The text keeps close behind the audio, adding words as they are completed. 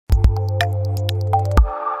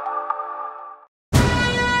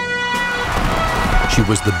she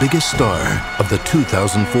was the biggest star of the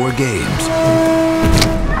 2004 Games.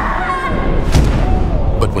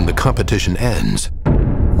 But when the competition ends,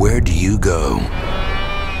 where do you go?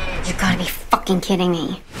 You gotta be fucking kidding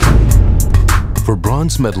me. For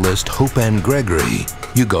bronze medalist Hope Ann Gregory,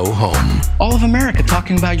 you go home. All of America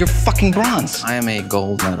talking about your fucking bronze. I am a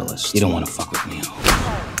gold medalist. You don't want to fuck with me.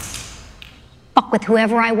 Fuck with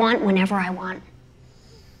whoever I want, whenever I want.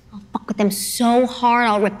 I'll fuck with them so hard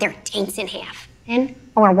I'll rip their taints in half. Then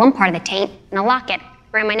I'll wear one part of the taint in a locket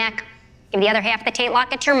around my neck. Give the other half of the taint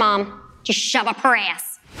locket to your mom. Just shove up her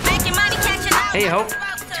ass. Hey, Hope.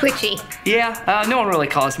 Twitchy. Yeah, no one really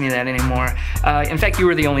calls me that anymore. In fact, you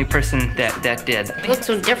were the only person that did. It looks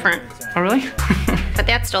so different. Oh, really? But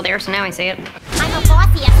that's still there, so now I say it. I'm a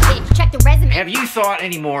bossy ass bitch. Check the resume. Have you thought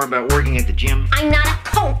any more about working at the gym? I'm not a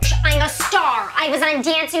coach. I'm a star. I was on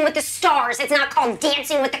Dancing with the Stars. It's not called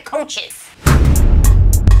Dancing with the Coaches.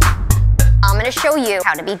 I'm gonna show you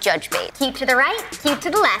how to be judge bait. Cute to the right, cute to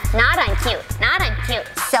the left. Not uncute, not uncute.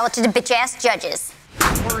 Sell it to the bitch-ass judges.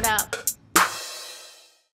 Word up.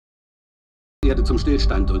 Erde zum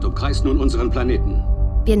Stillstand und umkreist nun unseren Planeten.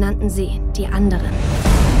 Wir nannten sie die anderen.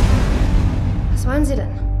 Was wollen Sie denn?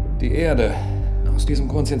 Die Erde. Aus diesem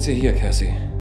Grund sind Sie hier, Cassie.